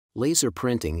Laser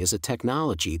printing is a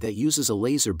technology that uses a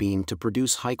laser beam to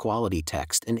produce high-quality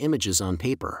text and images on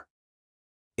paper.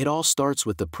 It all starts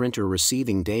with the printer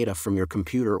receiving data from your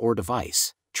computer or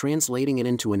device, translating it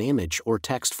into an image or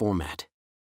text format.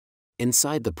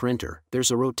 Inside the printer,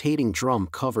 there's a rotating drum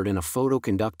covered in a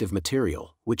photoconductive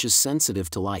material, which is sensitive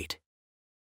to light.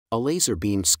 A laser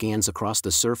beam scans across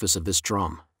the surface of this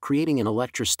drum, creating an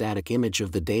electrostatic image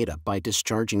of the data by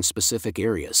discharging specific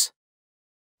areas.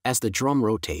 As the drum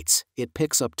rotates, it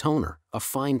picks up toner, a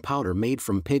fine powder made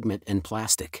from pigment and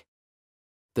plastic.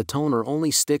 The toner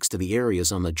only sticks to the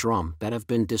areas on the drum that have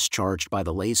been discharged by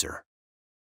the laser.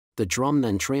 The drum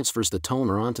then transfers the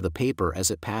toner onto the paper as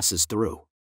it passes through.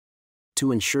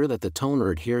 To ensure that the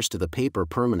toner adheres to the paper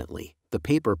permanently, the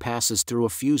paper passes through a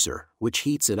fuser, which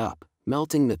heats it up,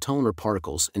 melting the toner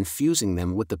particles and fusing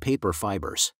them with the paper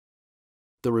fibers.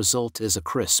 The result is a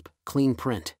crisp, clean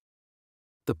print.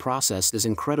 The process is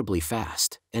incredibly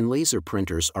fast, and laser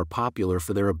printers are popular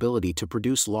for their ability to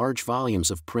produce large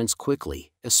volumes of prints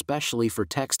quickly, especially for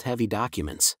text-heavy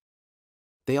documents.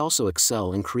 They also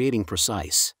excel in creating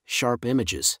precise, sharp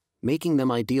images, making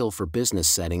them ideal for business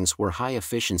settings where high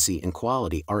efficiency and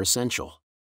quality are essential.